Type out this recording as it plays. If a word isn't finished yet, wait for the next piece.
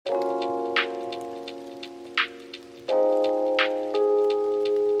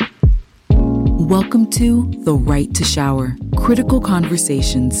Welcome to The Right to Shower, critical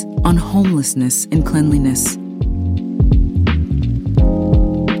conversations on homelessness and cleanliness.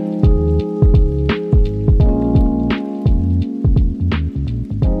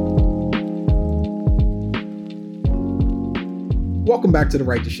 Welcome back to The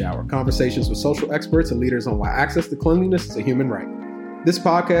Right to Shower, conversations with social experts and leaders on why access to cleanliness is a human right. This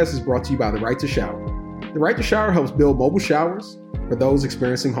podcast is brought to you by The Right to Shower. The Right to Shower helps build mobile showers for those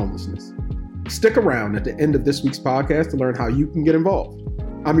experiencing homelessness. Stick around at the end of this week's podcast to learn how you can get involved.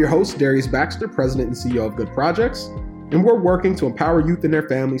 I'm your host, Darius Baxter, President and CEO of Good Projects, and we're working to empower youth and their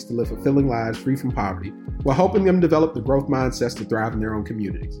families to live fulfilling lives free from poverty while helping them develop the growth mindsets to thrive in their own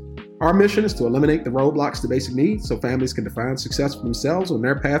communities. Our mission is to eliminate the roadblocks to basic needs so families can define success for themselves on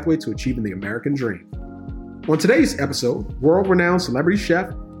their pathway to achieving the American dream. On today's episode, world-renowned celebrity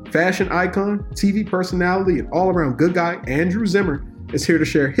chef, fashion icon, TV personality, and all-around good guy, Andrew Zimmern, is here to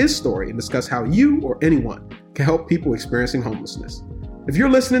share his story and discuss how you or anyone can help people experiencing homelessness. If you're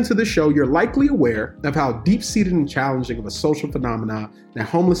listening to this show, you're likely aware of how deep-seated and challenging of a social phenomenon that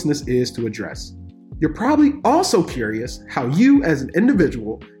homelessness is to address. You're probably also curious how you as an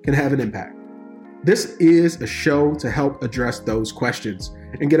individual can have an impact. This is a show to help address those questions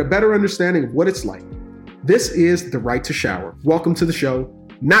and get a better understanding of what it's like. This is The Right to Shower. Welcome to the show,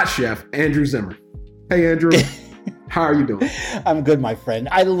 not Chef Andrew Zimmern. Hey, Andrew. How are you doing? I'm good, my friend.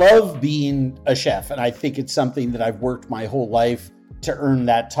 I love being a chef, and I think it's something that I've worked my whole life to earn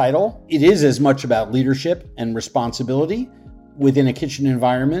that title. It is as much about leadership and responsibility within a kitchen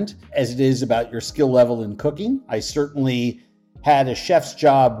environment as it is about your skill level in cooking. I certainly had a chef's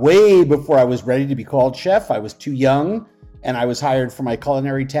job way before I was ready to be called chef. I was too young, and I was hired for my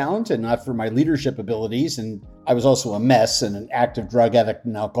culinary talent and not for my leadership abilities. And I was also a mess and an active drug addict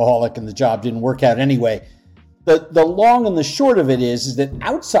and alcoholic, and the job didn't work out anyway. The long and the short of it is that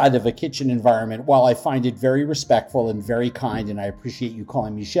outside of a kitchen environment, while I find it very respectful and very kind, and I appreciate you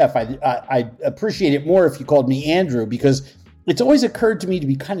calling me chef, I appreciate it more if you called me Andrew, because it's always occurred to me to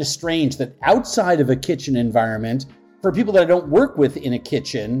be kind of strange that outside of a kitchen environment, for people that I don't work with in a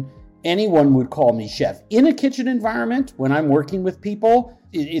kitchen, anyone would call me chef. In a kitchen environment, when I'm working with people,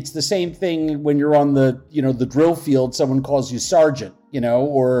 it's the same thing when you're on the drill field, someone calls you sergeant,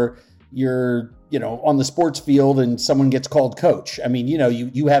 or you're on the sports field and someone gets called coach. I mean,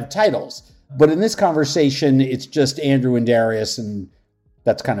 you have titles. But in this conversation, it's just Andrew and Darius, and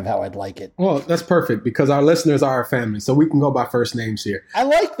that's kind of how I'd like it. Well, that's perfect because our listeners are our family, so we can go by first names here. I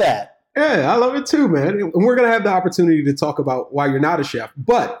like that. Yeah, I love it too, man. And we're going to have the opportunity to talk about why you're not a chef.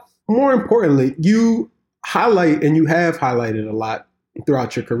 But more importantly, you highlight, and you have highlighted a lot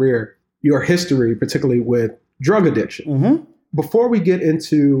throughout your career, your history, particularly with drug addiction. Mm-hmm. Before we get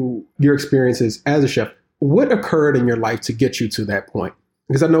into your experiences as a chef, what occurred in your life to get you to that point?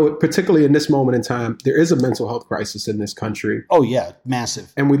 Because I know, particularly in this moment in time, there is a mental health crisis in this country. Oh, yeah,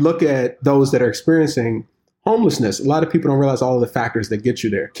 massive. And we look at those that are experiencing homelessness. A lot of people don't realize all of the factors that get you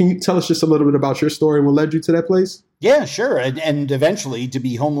there. Can you tell us just a little bit about your story and what led you to that place? Yeah, sure. And eventually to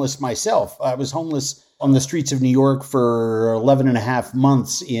be homeless myself. I was homeless on the streets of New York for 11 and a half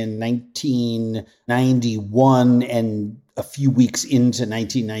months in 1991 and a few weeks into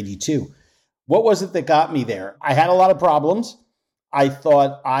 1992. What was it that got me there? I had a lot of problems. I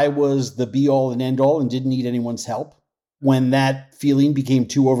thought I was the be all and end all and didn't need anyone's help. When that feeling became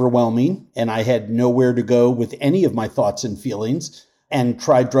too overwhelming and I had nowhere to go with any of my thoughts and feelings and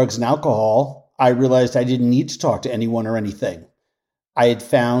tried drugs and alcohol, I realized I didn't need to talk to anyone or anything. I had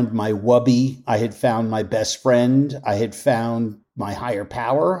found my wubby. I had found my best friend. I had found my higher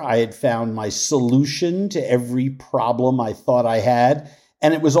power. I had found my solution to every problem I thought I had.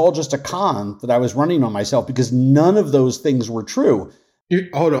 And it was all just a con that I was running on myself because none of those things were true.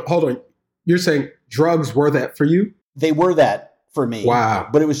 Hold on. You're saying drugs were that for you? They were that for me. Wow.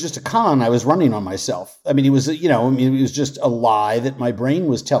 But it was just a con I was running on myself. I mean, it was just a lie that my brain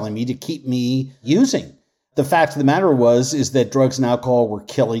was telling me to keep me using. The fact of the matter is that drugs and alcohol were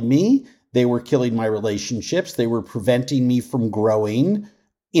killing me. They were killing my relationships. They were preventing me from growing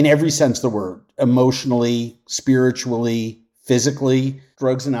in every sense of the word, emotionally, spiritually, physically.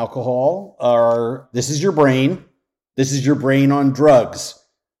 Drugs and alcohol this is your brain. This is your brain on drugs.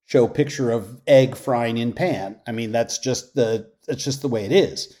 Show picture of egg frying in pan. I mean, that's just the way it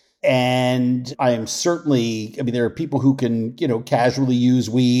is. And I am certainly, there are people who can, casually use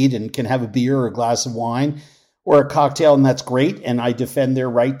weed and can have a beer or a glass of wine or a cocktail, and that's great. And I defend their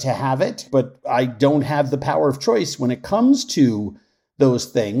right to have it. But I don't have the power of choice when it comes to those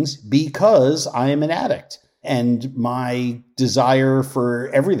things because I am an addict. And my desire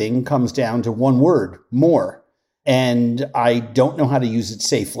for everything comes down to one word: more. and I don't know how to use it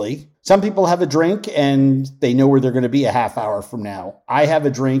safely. Some people have a drink and they know where they're going to be a half hour from now. I have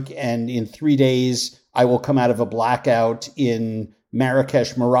a drink, and in 3 days, I will come out of a blackout in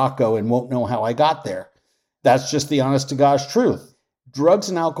Marrakesh, Morocco, and won't know how I got there. That's just the honest to gosh truth. Drugs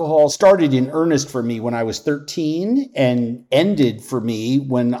and alcohol started in earnest for me when I was 13 and ended for me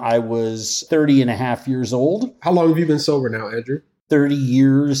when I was 30 and a half years old. How long have you been sober now, Andrew? 30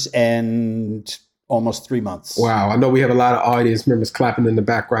 years and almost 3 months. Wow. I know we have a lot of audience members clapping in the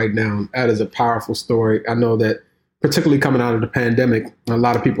back right now. That is a powerful story. I know that particularly coming out of the pandemic, a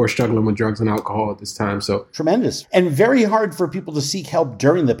lot of people are struggling with drugs and alcohol at this time. So tremendous. And very hard for people to seek help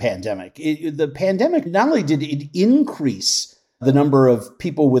during the pandemic. The pandemic, not only did it increase the number of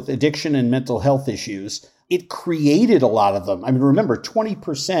people with addiction and mental health issues, it created a lot of them. I mean, remember,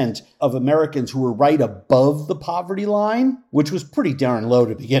 20% of Americans who were right above the poverty line, which was pretty darn low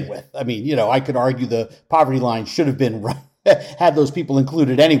to begin with. I mean, I could argue the poverty line should have been right, had those people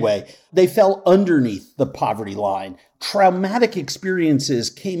included anyway. They fell underneath the poverty line. Traumatic experiences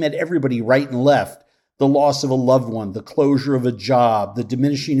came at everybody right and left. The loss of a loved one, the closure of a job, the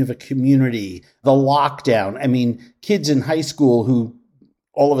diminishing of a community, the lockdown. I mean, kids in high school who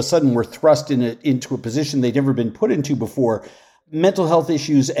all of a sudden were thrust into a position they'd never been put into before. Mental health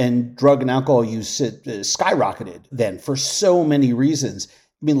issues and drug and alcohol use skyrocketed then for so many reasons.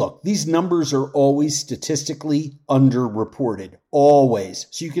 I mean, look, these numbers are always statistically underreported, always.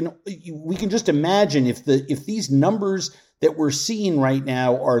 So we can just imagine if these numbers that we're seeing right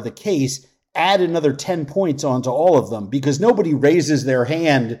now are the case, add another 10 points onto all of them, because nobody raises their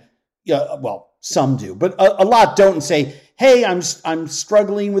hand. Well, some do, but a lot don't, and say, hey, I'm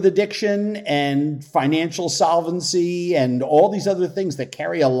struggling with addiction and financial solvency and all these other things that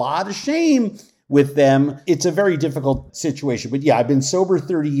carry a lot of shame with them. It's a very difficult situation. But yeah, I've been sober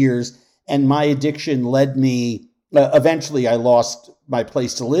 30 years, and my addiction led me, eventually I lost my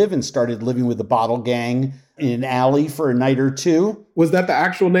place to live and started living with the Bottle Gang in an alley for a night or two. Was that the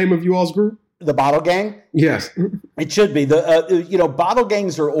actual name of you all's group? The Bottle Gang? Yes. It should be. Bottle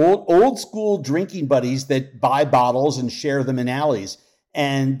gangs are old school drinking buddies that buy bottles and share them in alleys.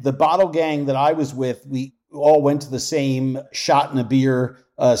 And the Bottle Gang that I was with, we all went to the same shot and a beer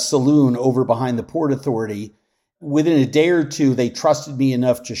saloon over behind the Port Authority. Within a day or two, they trusted me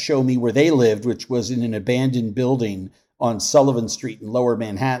enough to show me where they lived, which was in an abandoned building on Sullivan Street in Lower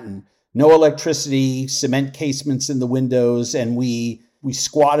Manhattan. No electricity, cement casements in the windows, and we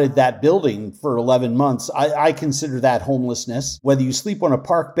squatted that building for 11 months. I consider that homelessness. Whether you sleep on a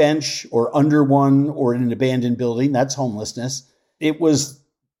park bench or under one or in an abandoned building, that's homelessness. It was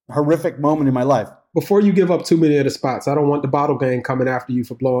a horrific moment in my life. Before you give up too many of the spots, I don't want the Bottle Gang coming after you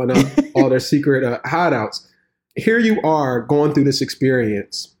for blowing up all their secret hideouts. Here you are going through this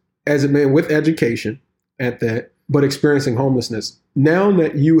experience as a man with education at that, but experiencing homelessness. Now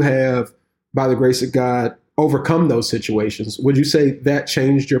that you have, by the grace of God, overcome those situations, would you say that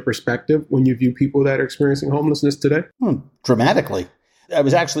changed your perspective when you view people that are experiencing homelessness today? Dramatically. I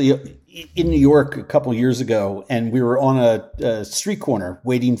was actually in New York a couple years ago, and we were on a street corner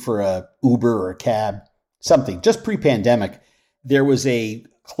waiting for a Uber or a cab, something, just pre-pandemic. There was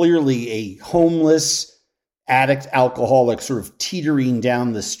clearly a homeless addict alcoholic sort of teetering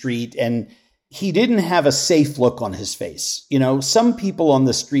down the street, and he didn't have a safe look on his face. Some people on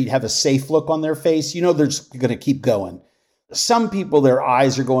the street have a safe look on their face. They're just going to keep going. Some people, their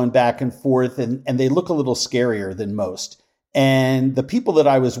eyes are going back and forth, and they look a little scarier than most. And the people that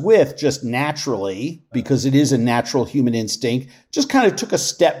I was with just naturally, because it is a natural human instinct, just kind of took a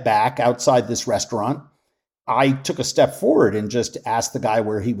step back outside this restaurant. I took a step forward and just asked the guy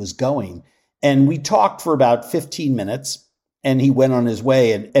where he was going. And we talked for about 15 minutes. And he went on his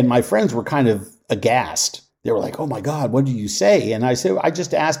way, and my friends were kind of aghast. They were like, oh my God, what did you say? And I said, I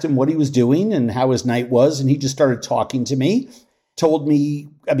just asked him what he was doing and how his night was. And he just started talking to me, told me,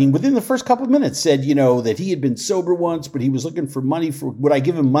 within the first couple of minutes said, that he had been sober once, but he was looking for money would I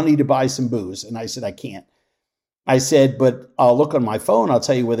give him money to buy some booze? And I said, I can't. I said, but I'll look on my phone. I'll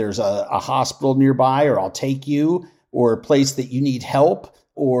tell you whether there's a hospital nearby, or I'll take you, or a place that you need help,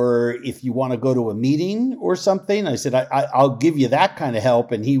 or if you want to go to a meeting or something. I said, I'll give you that kind of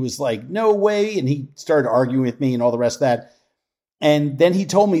help. And he was like, no way. And he started arguing with me and all the rest of that. And then he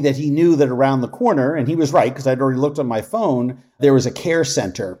told me that he knew that around the corner, and he was right, because I'd already looked on my phone, there was a care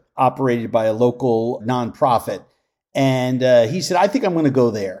center operated by a local nonprofit. And he said, I think I'm going to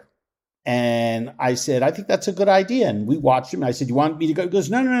go there. And I said, I think that's a good idea. And we watched him. I said, you want me to go? He goes,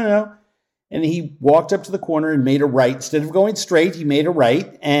 no. And he walked up to the corner and made a right. Instead of going straight, he made a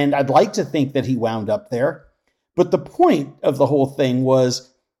right. And I'd like to think that he wound up there. But the point of the whole thing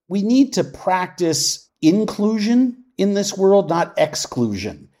was, we need to practice inclusion in this world, not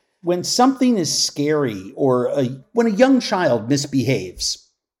exclusion. When something is scary or when a young child misbehaves,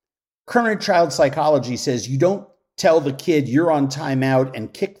 current child psychology says you don't tell the kid you're on timeout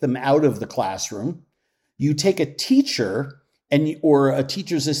and kick them out of the classroom. You take a teacher or a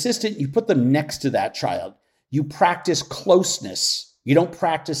teacher's assistant, you put them next to that child. You practice closeness. You don't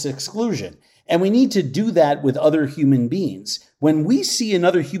practice exclusion. And we need to do that with other human beings. When we see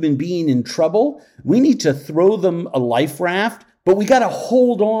another human being in trouble, we need to throw them a life raft, but we got to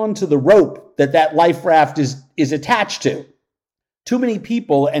hold on to the rope that life raft is attached to. Too many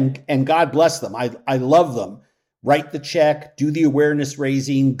people, and God bless them, I love them, write the check, do the awareness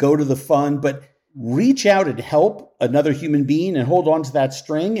raising, go to the fund, but reach out and help another human being and hold on to that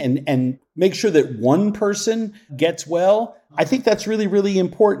string and make sure that one person gets well. I think that's really, really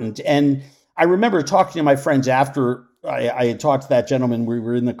important. And I remember talking to my friends after I had talked to that gentleman. We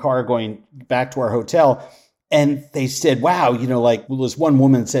were in the car going back to our hotel, and they said, wow, this one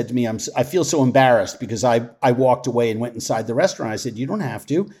woman said to me, I feel so embarrassed because I walked away and went inside the restaurant. I said, you don't have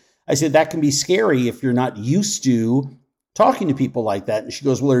to. I said, that can be scary if you're not used to talking to people like that. And she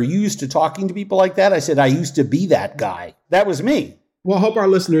goes, well, are you used to talking to people like that? I said, I used to be that guy. That was me. Well, I hope our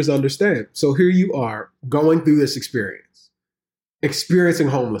listeners understand. So here you are going through this experience, experiencing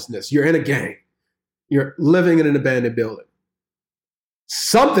homelessness. You're in a gang. You're living in an abandoned building.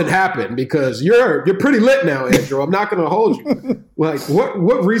 Something happened because you're pretty lit now, Andrew. I'm not going to hold you. Like,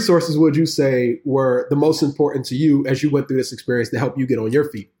 what resources would you say were the most important to you as you went through this experience to help you get on your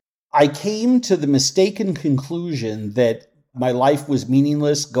feet? I came to the mistaken conclusion that my life was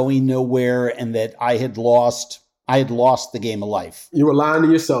meaningless, going nowhere, and that I had lost the game of life. You were lying to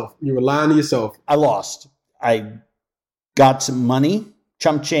yourself. I lost. I got some money,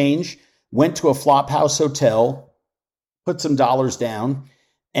 chump change, went to a flop house hotel, put some dollars down,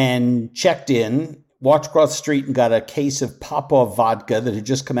 and checked in, walked across the street and got a case of Popov vodka that had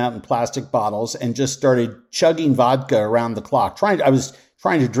just come out in plastic bottles and just started chugging vodka around the clock. I was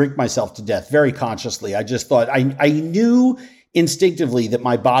trying to drink myself to death very consciously. I just thought I knew instinctively that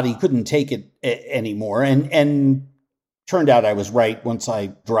my body couldn't take it anymore. And turned out I was right once I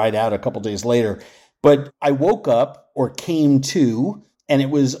dried out a couple days later. But I woke up or came to, and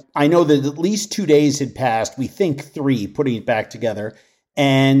I know that at least 2 days had passed. We think 3, putting it back together.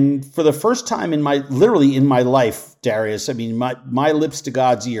 And for the first time in my life, Darius, I mean, my lips to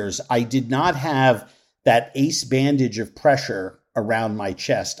God's ears, I did not have that ace bandage of pressure around my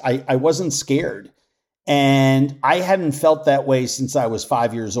chest. I wasn't scared. And I hadn't felt that way since I was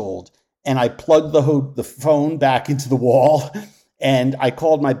 5 years old. And I plugged the phone back into the wall, and I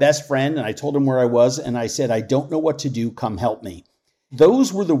called my best friend and I told him where I was. And I said, I don't know what to do. Come help me.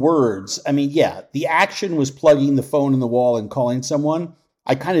 Those were the words. I mean, yeah, the action was plugging the phone in the wall and calling someone.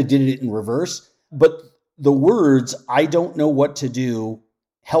 I kind of did it in reverse. But the words, I don't know what to do,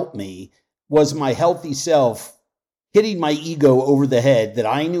 help me, was my healthy self hitting my ego over the head that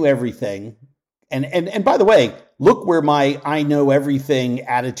I knew everything. And by the way, look where my I know everything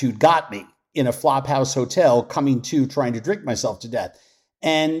attitude got me, in a flop house hotel, trying to drink myself to death.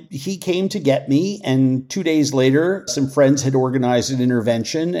 And he came to get me. And 2 days later, some friends had organized an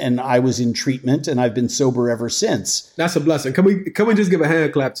intervention and I was in treatment, and I've been sober ever since. That's a blessing. Can we just give a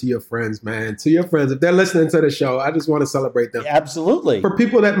hand clap to your friends, man? To your friends. If they're listening to the show, I just want to celebrate them. Absolutely. For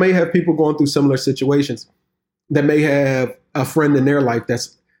people that may have people going through similar situations, that may have a friend in their life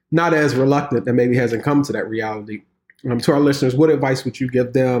that's not as reluctant, that maybe hasn't come to that reality. To our listeners, what advice would you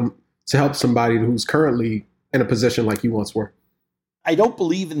give them to help somebody who's currently in a position like you once were? I don't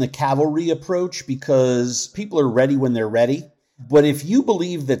believe in the cavalry approach because people are ready when they're ready. But if you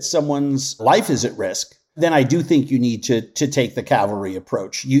believe that someone's life is at risk, then I do think you need to take the cavalry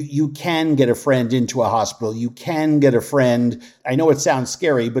approach. You can get a friend into a hospital. You can get a friend. I know it sounds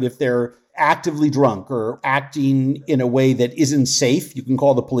scary, but if they're actively drunk or acting in a way that isn't safe, you can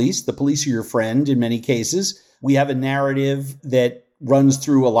call the police. The police are your friend in many cases. We have a narrative that runs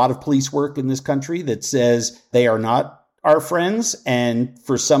through a lot of police work in this country that says they are not our friends. And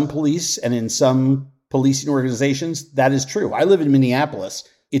for some police and in some policing organizations, that is true. I live in Minneapolis.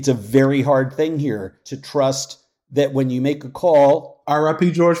 It's a very hard thing here to trust that when you make a call,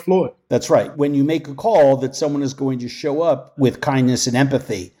 R.I.P. George Floyd. That's right. When you make a call, that someone is going to show up with kindness and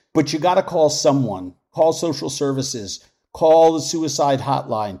empathy. But you got to call someone, call social services, call the suicide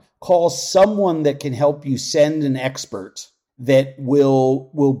hotline, call someone that can help you, send an expert that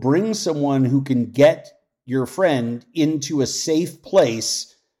will bring someone who can get your friend into a safe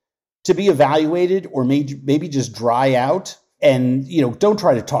place to be evaluated, or maybe just dry out. And, don't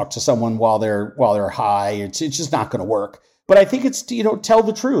try to talk to someone while they're high. It's just not going to work. But I think it's, tell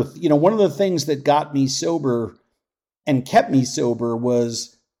the truth. One of the things that got me sober and kept me sober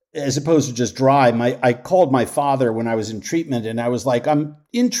was, as opposed to just dry, I called my father when I was in treatment and I was like, I'm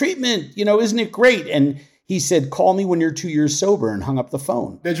in treatment, isn't it great? And he said, call me when you're 2 years sober, and hung up the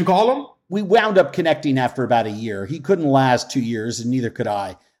phone. Did you call him? We wound up connecting after about a year. He couldn't last 2 years, and neither could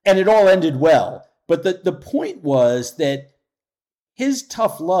I. And it all ended well. But the point was that his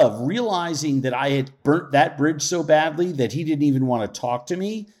tough love, realizing that I had burnt that bridge so badly that he didn't even want to talk to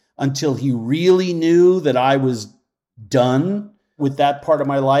me until he really knew that I was done with that part of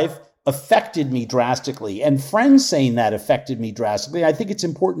my life, affected me drastically. And friends saying that affected me drastically. I think it's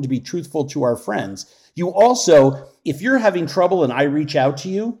important to be truthful to our friends. You also, if you're having trouble and I reach out to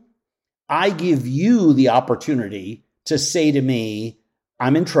you, I give you the opportunity to say to me,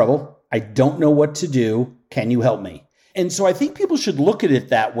 I'm in trouble. I don't know what to do. Can you help me? And so I think people should look at it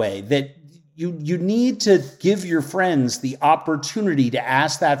that way, that you need to give your friends the opportunity to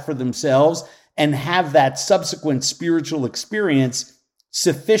ask that for themselves and have that subsequent spiritual experience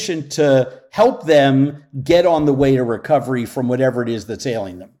sufficient to help them get on the way to recovery from whatever it is that's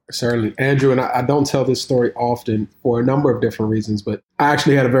ailing them. Certainly. Andrew, and I don't tell this story often for a number of different reasons, but I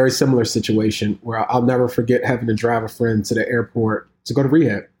actually had a very similar situation where I'll never forget having to drive a friend to the airport to go to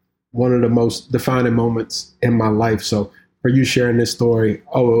rehab. One of the most defining moments in my life. So for you sharing this story,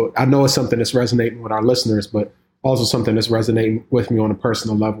 I know it's something that's resonating with our listeners, but also something that's resonating with me on a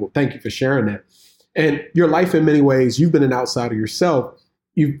personal level. Thank you for sharing that. And your life, in many ways, you've been an outsider yourself.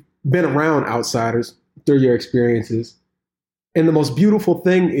 You've been around outsiders through your experiences. And the most beautiful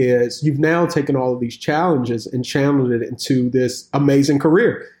thing is you've now taken all of these challenges and channeled it into this amazing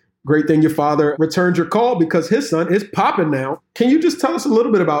career. Great thing your father returned your call because his son is popping now. Can you just tell us a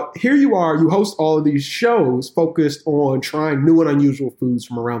little bit about, here you are, you host all of these shows focused on trying new and unusual foods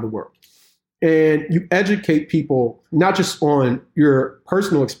from around the world. And you educate people, not just on your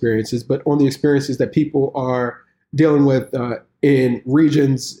personal experiences, but on the experiences that people are dealing with in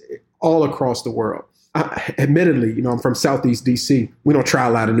regions all across the world. Admittedly, I'm from Southeast DC. We don't try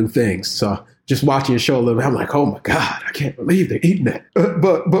a lot of new things. So just watching your show a little bit, I'm like, oh my God, I can't believe they're eating that.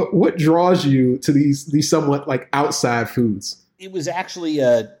 But what draws you to these somewhat like outside foods? It was actually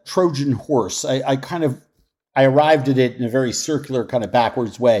a Trojan horse. I arrived at it in a very circular kind of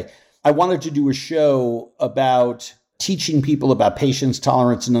backwards way. I wanted to do a show about teaching people about patience,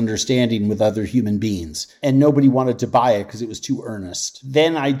 tolerance, and understanding with other human beings. And nobody wanted to buy it because it was too earnest.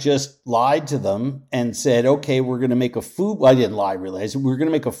 Then I just lied to them and said, okay, we're going to make a food. Well, I didn't lie, really. I said, we're going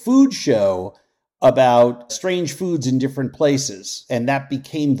to make a food show about strange foods in different places. And that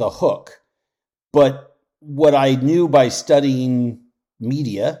became the hook. But what I knew by studying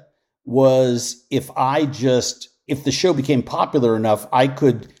media was if the show became popular enough, I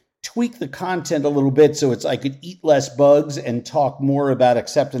could tweak the content a little bit so I could eat less bugs and talk more about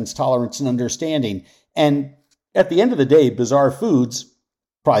acceptance, tolerance, and understanding. And at the end of the day, Bizarre Foods,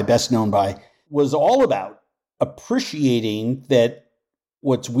 probably best known by, was all about appreciating that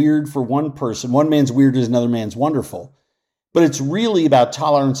what's weird for one person, one man's weird is another man's wonderful. But it's really about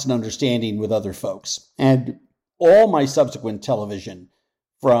tolerance and understanding with other folks. And all my subsequent television,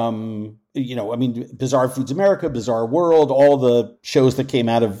 from Bizarre Foods America, Bizarre World, all the shows that came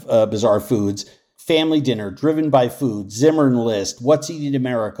out of Bizarre Foods, Family Dinner, Driven by Food, Zimmern List, What's Eating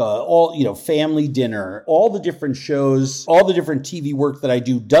America, all, Family Dinner, all the different shows, all the different TV work that I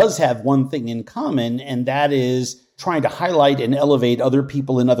do does have one thing in common, and that is trying to highlight and elevate other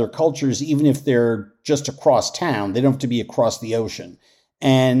people in other cultures, even if they're just across town. They don't have to be across the ocean.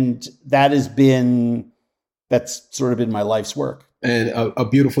 And that's sort of been my life's work. And a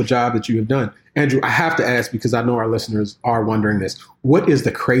beautiful job that you have done. Andrew, I have to ask, because I know our listeners are wondering this, what is the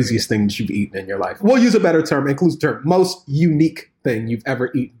craziest thing that you've eaten in your life? We'll use a better term, inclusive term, most unique thing you've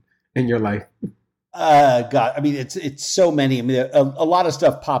ever eaten in your life. God, it's so many. A lot of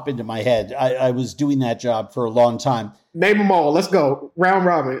stuff pop into my head. I was doing that job for a long time. Name them all. Let's go. Round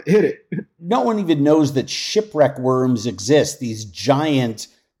robin. Hit it. No one even knows that shipwreck worms exist. These giant...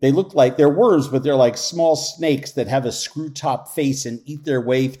 They look like they're worms, but they're like small snakes that have a screw top face and eat their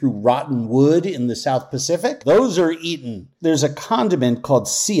way through rotten wood in the South Pacific. Those are eaten. There's a condiment called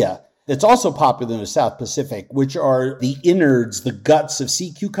sia that's also popular in the South Pacific, which are the innards, the guts of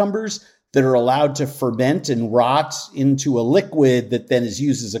sea cucumbers that are allowed to ferment and rot into a liquid that then is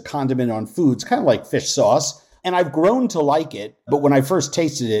used as a condiment on foods, kind of like fish sauce. And I've grown to like it, but when I first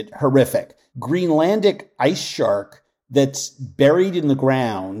tasted it, horrific. Greenlandic ice shark that's buried in the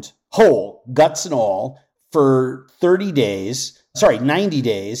ground, whole, guts and all, for 90 days.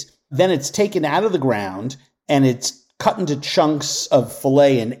 Then it's taken out of the ground and it's cut into chunks of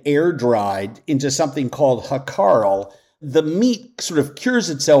fillet and air dried into something called hakarl, The meat sort of cures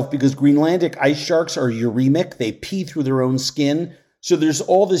itself because Greenlandic ice sharks are uremic. They pee through their own skin. So there's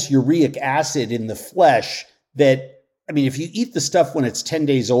all this uric acid in the flesh that, I mean, if you eat the stuff when it's 10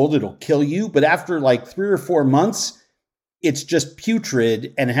 days old, it'll kill you. But after like 3 or 4 months, it's just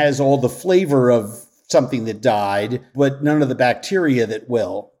putrid and has all the flavor of something that died, but none of the bacteria that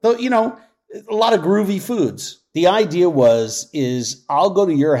will. Though, you know, a lot of groovy foods. The idea is I'll go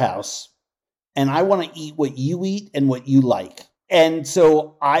to your house and I want to eat what you eat and what you like. And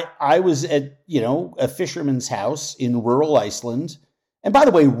so I was at, a fisherman's house in rural Iceland. And by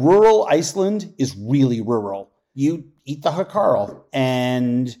the way, rural Iceland is really rural. You eat the hakarl.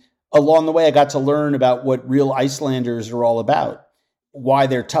 And along the way, I got to learn about what real Icelanders are all about, why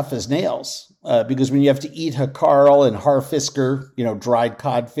they're tough as nails. Because when you have to eat hakarl and harfiskar, dried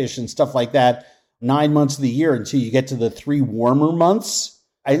codfish and stuff like that, 9 months of the year until you get to the 3 warmer months.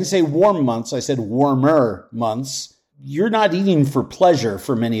 I didn't say warm months. I said warmer months. You're not eating for pleasure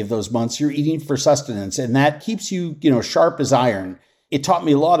for many of those months. You're eating for sustenance. And that keeps you, sharp as iron. It taught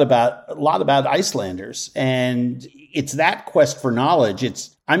me a lot about Icelanders. And it's that quest for knowledge.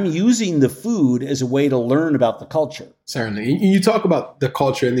 I'm using the food as a way to learn about the culture. Certainly. You talk about the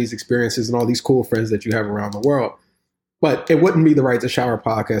culture and these experiences and all these cool friends that you have around the world. But it wouldn't be the Right to Shower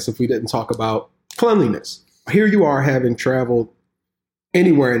podcast if we didn't talk about cleanliness. Here you are, having traveled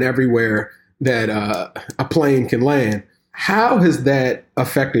anywhere and everywhere that a plane can land. How has that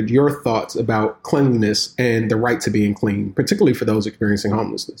affected your thoughts about cleanliness and the right to being clean, particularly for those experiencing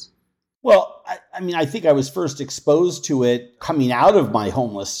homelessness? Well, I think I was first exposed to it coming out of my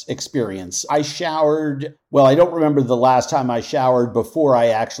homeless experience. I showered, I don't remember the last time I showered before I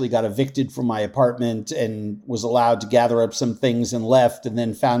actually got evicted from my apartment and was allowed to gather up some things and left, and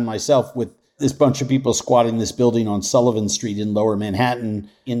then found myself with this bunch of people squatting this building on Sullivan Street in Lower Manhattan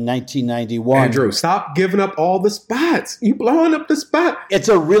in 1991. Andrew, stop giving up all the spots. You blowing up the spot. It's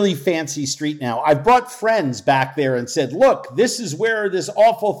a really fancy street now. I've brought friends back there and said, look, this is where this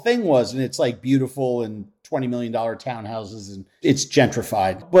awful thing was. And it's like beautiful and $20 million townhouses and it's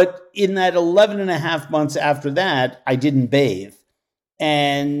gentrified. But in that 11 and a half months after that, I didn't bathe.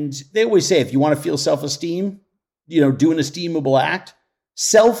 And they always say, if you want to feel self-esteem, do an esteemable act.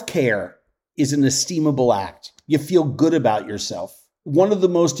 Self-care is an esteemable act. You feel good about yourself. One of the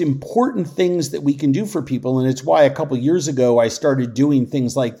most important things that we can do for people, and it's why a couple years ago I started doing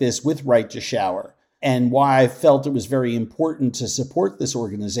things like this with Right to Shower, and why I felt it was very important to support this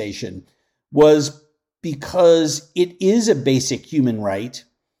organization, was because it is a basic human right,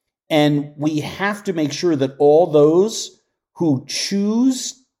 and we have to make sure that all those who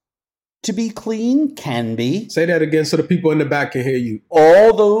choose to be clean can be. Say that again so the people in the back can hear you.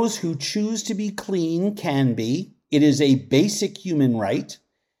 All those who choose to be clean can be. It is a basic human right.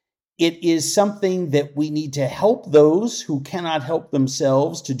 It is something that we need to help those who cannot help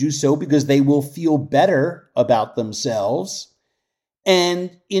themselves to do so because they will feel better about themselves.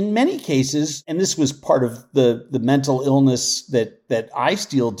 And in many cases, and this was part of the mental illness that I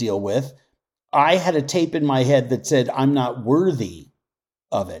still deal with, I had a tape in my head that said, I'm not worthy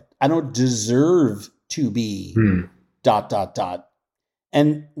of it. I don't deserve to be ...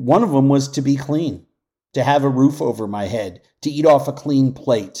 And one of them was to be clean, to have a roof over my head, to eat off a clean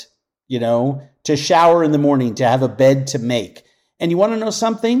plate, to shower in the morning, to have a bed to make. And you want to know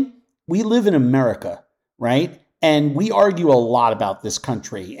something? We live in America, right? And we argue a lot about this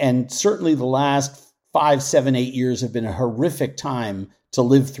country. And certainly the last 5, 7, 8 years have been a horrific time to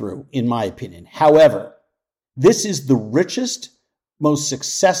live through, in my opinion. However, this is the richest, most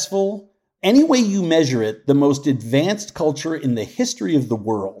successful, any way you measure it, the most advanced culture in the history of the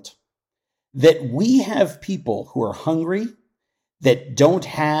world. That we have people who are hungry, that don't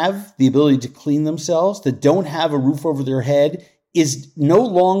have the ability to clean themselves, that don't have a roof over their head, is no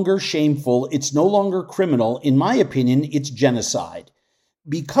longer shameful. It's no longer criminal. In my opinion, it's genocide.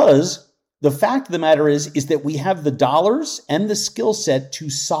 Because the fact of the matter is that we have the dollars and the skill set to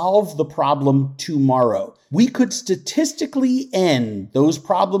solve the problem tomorrow. We could statistically end those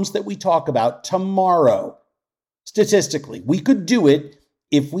problems that we talk about tomorrow. Statistically, we could do it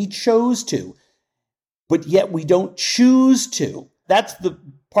if we chose to, but yet we don't choose to. That's the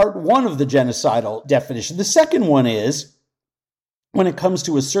part one of the genocidal definition. The second one is, when it comes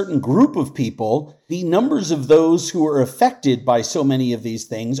to a certain group of people, the numbers of those who are affected by so many of these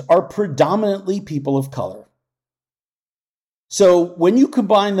things are predominantly people of color. So when you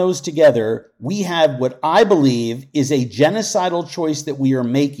combine those together, we have what I believe is a genocidal choice that we are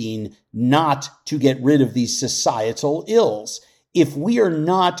making not to get rid of these societal ills. If we are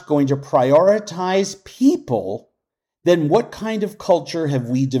not going to prioritize people, then what kind of culture have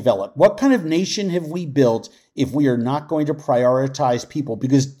we developed? What kind of nation have we built if we are not going to prioritize people.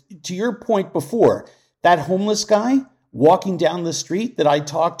 Because to your point before, that homeless guy walking down the street that I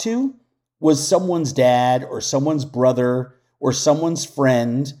talked to was someone's dad or someone's brother or someone's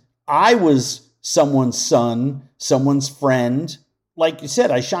friend. I was someone's son, someone's friend. Like you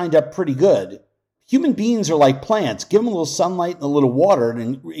said, I shined up pretty good. Human beings are like plants. Give them a little sunlight and a little water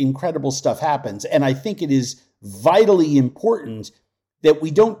and incredible stuff happens. And I think it is vitally important that we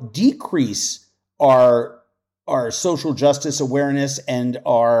don't decrease our social justice awareness and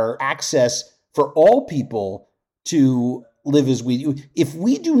our access for all people to live as we do. If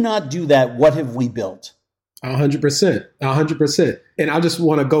we do not do that, what have we built? 100%. 100%. And I just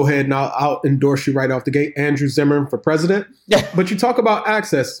want to go ahead and I'll endorse you right off the gate, Andrew Zimmern for president. But you talk about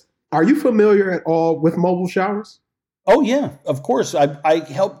access. Are you familiar at all with mobile showers? Oh, yeah, of course. I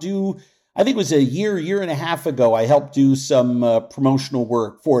helped do, I think it was a year and a half ago, I helped do some promotional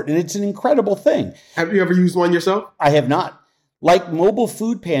work for it. And it's an incredible thing. Have you ever used one yourself? I have not. Like mobile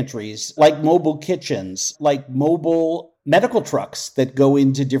food pantries, like mobile kitchens, like mobile medical trucks that go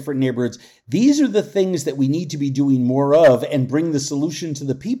into different neighborhoods. These are the things that we need to be doing more of and bring the solution to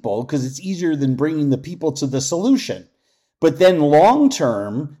the people, because it's easier than bringing the people to the solution. But then long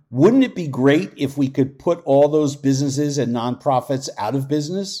term, wouldn't it be great if we could put all those businesses and nonprofits out of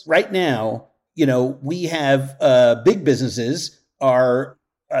business? Right now, we have big businesses are,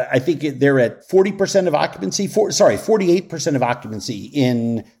 I think they're at 40% of occupancy, 48% of occupancy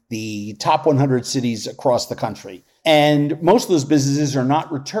in the top 100 cities across the country. And most of those businesses are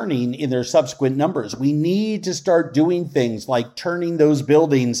not returning in their subsequent numbers. We need to start doing things like turning those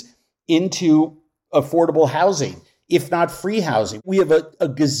buildings into affordable housing, if not free housing. We have a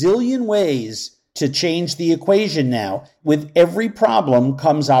gazillion ways to change the equation now. With every problem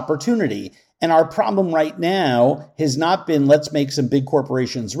comes opportunity. And our problem right now has not been, let's make some big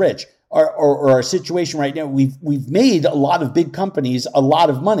corporations rich. Or our situation right now, we've made a lot of big companies a lot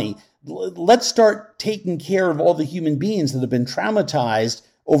of money. Let's start taking care of all the human beings that have been traumatized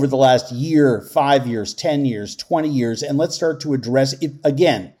over the last year, 5 years, 10 years, 20 years, and let's start to address it.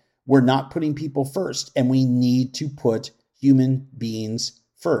 Again, we're not putting people first, and we need to put human beings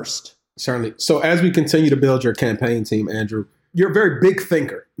first. Certainly. So as we continue to build your campaign team, Andrew, you're a very big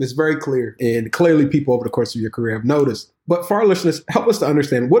thinker. It's very clear. And clearly people over the course of your career have noticed. But for our listeners, help us to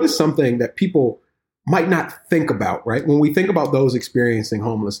understand, what is something that people might not think about, right? When we think about those experiencing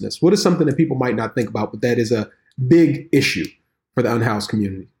homelessness, what is something that people might not think about, but that is a big issue for the unhoused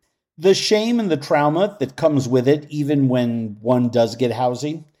community? The shame and the trauma that comes with it, even when one does get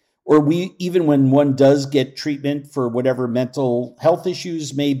housing, or even when one does get treatment for whatever mental health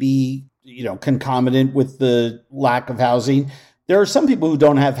issues may be, concomitant with the lack of housing. There are some people who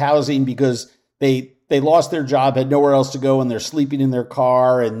don't have housing because they lost their job, had nowhere else to go, and they're sleeping in their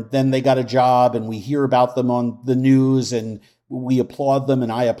car, and then they got a job, and we hear about them on the news, and we applaud them,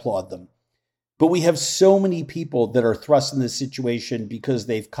 and I applaud them. But we have so many people that are thrust in this situation because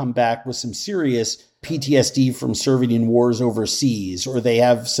they've come back with some serious PTSD from serving in wars overseas, or they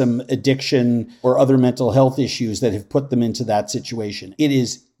have some addiction or other mental health issues that have put them into that situation. It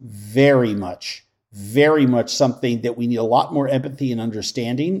is very much something that we need a lot more empathy and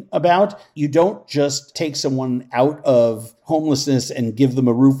understanding about. You don't just take someone out of homelessness and give them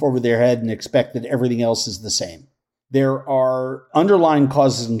a roof over their head and expect that everything else is the same. There are underlying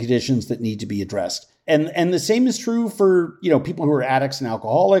causes and conditions that need to be addressed. And the same is true for, people who are addicts and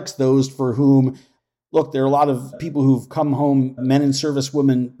alcoholics, those for whom, look, there are a lot of people who've come home, men and service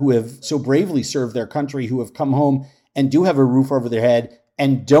women who have so bravely served their country, who have come home and do have a roof over their head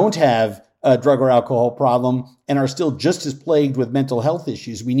and don't have a drug or alcohol problem and are still just as plagued with mental health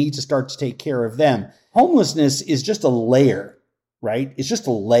issues. We need to start to take care of them. Homelessness is just a layer, right? It's just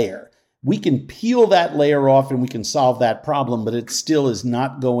a layer. We can peel that layer off and we can solve that problem, but it still is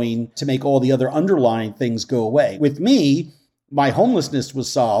not going to make all the other underlying things go away. With me, my homelessness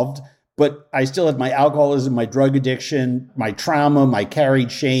was solved, but I still had my alcoholism, my drug addiction, my trauma, my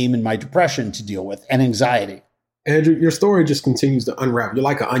carried shame, and my depression to deal with, and anxiety. Andrew, your story just continues to unravel. You're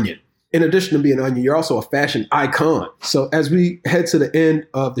like an onion. In addition to being an onion, you're also a fashion icon. So as we head to the end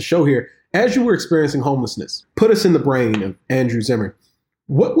of the show here, as you were experiencing homelessness, put us in the brain of Andrew Zimmern.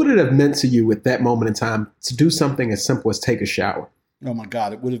 What would it have meant to you at that moment in time to do something as simple as take a shower? Oh my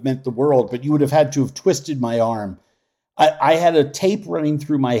God, it would have meant the world, but you would have had to have twisted my arm. I had a tape running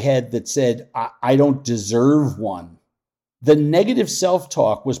through my head that said, I don't deserve one. The negative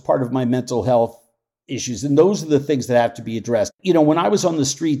self-talk was part of my mental health issues. And those are the things that have to be addressed. When I was on the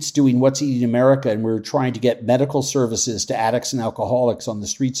streets doing What's Eating America and we were trying to get medical services to addicts and alcoholics on the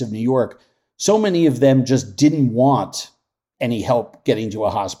streets of New York, so many of them just didn't want any help getting to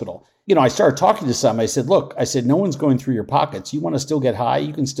a hospital. I started talking to some. I said, look, no one's going through your pockets. You want to still get high?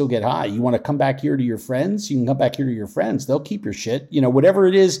 You can still get high. You want to come back here to your friends? You can come back here to your friends. They'll keep your shit. Whatever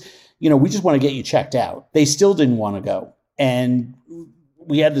it is, we just want to get you checked out. They still didn't want to go. And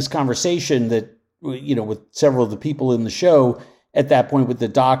we had this conversation that, with several of the people in the show at that point, with the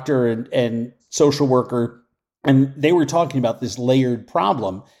doctor and social worker, and they were talking about this layered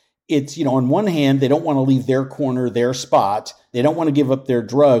problem. It's, on one hand, they don't want to leave their corner, their spot. They don't want to give up their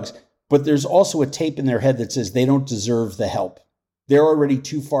drugs. But there's also a tape in their head that says they don't deserve the help. They're already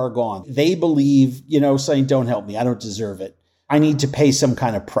too far gone. They believe, saying, don't help me. I don't deserve it. I need to pay some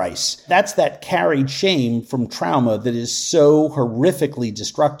kind of price. That's that carried shame from trauma that is so horrifically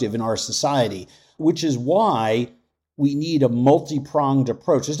destructive in our society, which is why we need a multi-pronged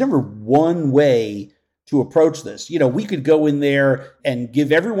approach. There's never one way to approach this. We could go in there and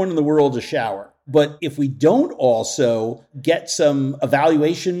give everyone in the world a shower. But if we don't also get some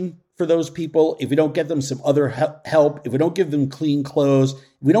evaluation for those people, if we don't get them some other help, if we don't give them clean clothes, if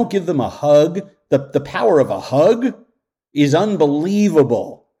we don't give them a hug, the power of a hug is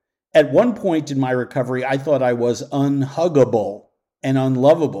unbelievable. At one point in my recovery, I thought I was unhuggable and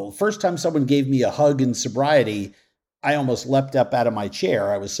unlovable. First time someone gave me a hug in sobriety, I almost leapt up out of my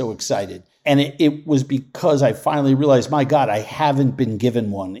chair. I was so excited. And it was because I finally realized, my God, I haven't been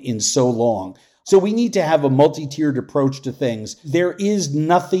given one in so long. So we need to have a multi-tiered approach to things. There is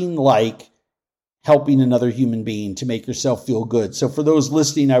nothing like helping another human being to make yourself feel good. So for those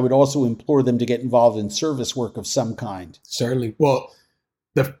listening, I would also implore them to get involved in service work of some kind. Certainly. Well,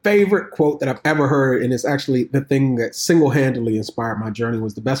 the favorite quote that I've ever heard, and it's actually the thing that single-handedly inspired my journey,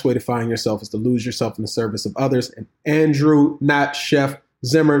 was the best way to find yourself is to lose yourself in the service of others. And Andrew, not Chef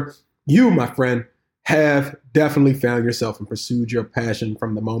Zimmern, you, my friend, have definitely found yourself and pursued your passion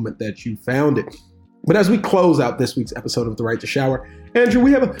from the moment that you found it. But as we close out this week's episode of The Right to Shower, Andrew,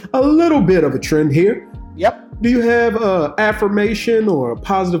 we have a little bit of a trend here. Yep. Do you have an affirmation or a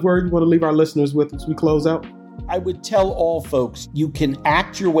positive word you want to leave our listeners with as we close out? I would tell all folks, you can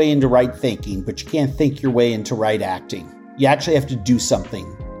act your way into right thinking, but you can't think your way into right acting. You actually have to do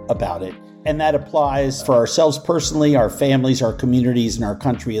something about it. And that applies for ourselves personally, our families, our communities, and our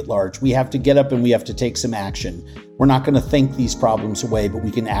country at large. We have to get up and we have to take some action. We're not going to think these problems away, but we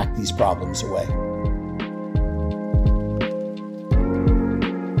can act these problems away.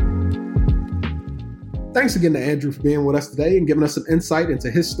 Thanks again to Andrew for being with us today and giving us some insight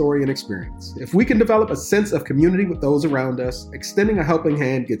into his story and experience. If we can develop a sense of community with those around us, extending a helping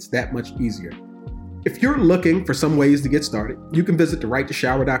hand gets that much easier. If you're looking for some ways to get started, you can visit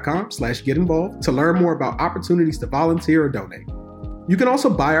therighttoshower.com/get-involved to learn more about opportunities to volunteer or donate. You can also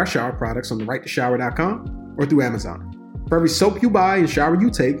buy our shower products on therighttoshower.com or through Amazon. For every soap you buy and shower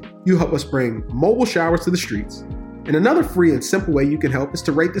you take, you help us bring mobile showers to the streets. And another free and simple way you can help is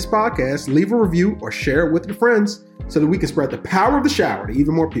to rate this podcast, leave a review, or share it with your friends so that we can spread the power of the shower to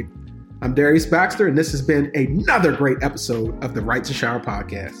even more people. I'm Darius Baxter, and this has been another great episode of the Right to Shower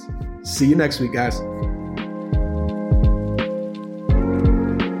podcast. See you next week, guys.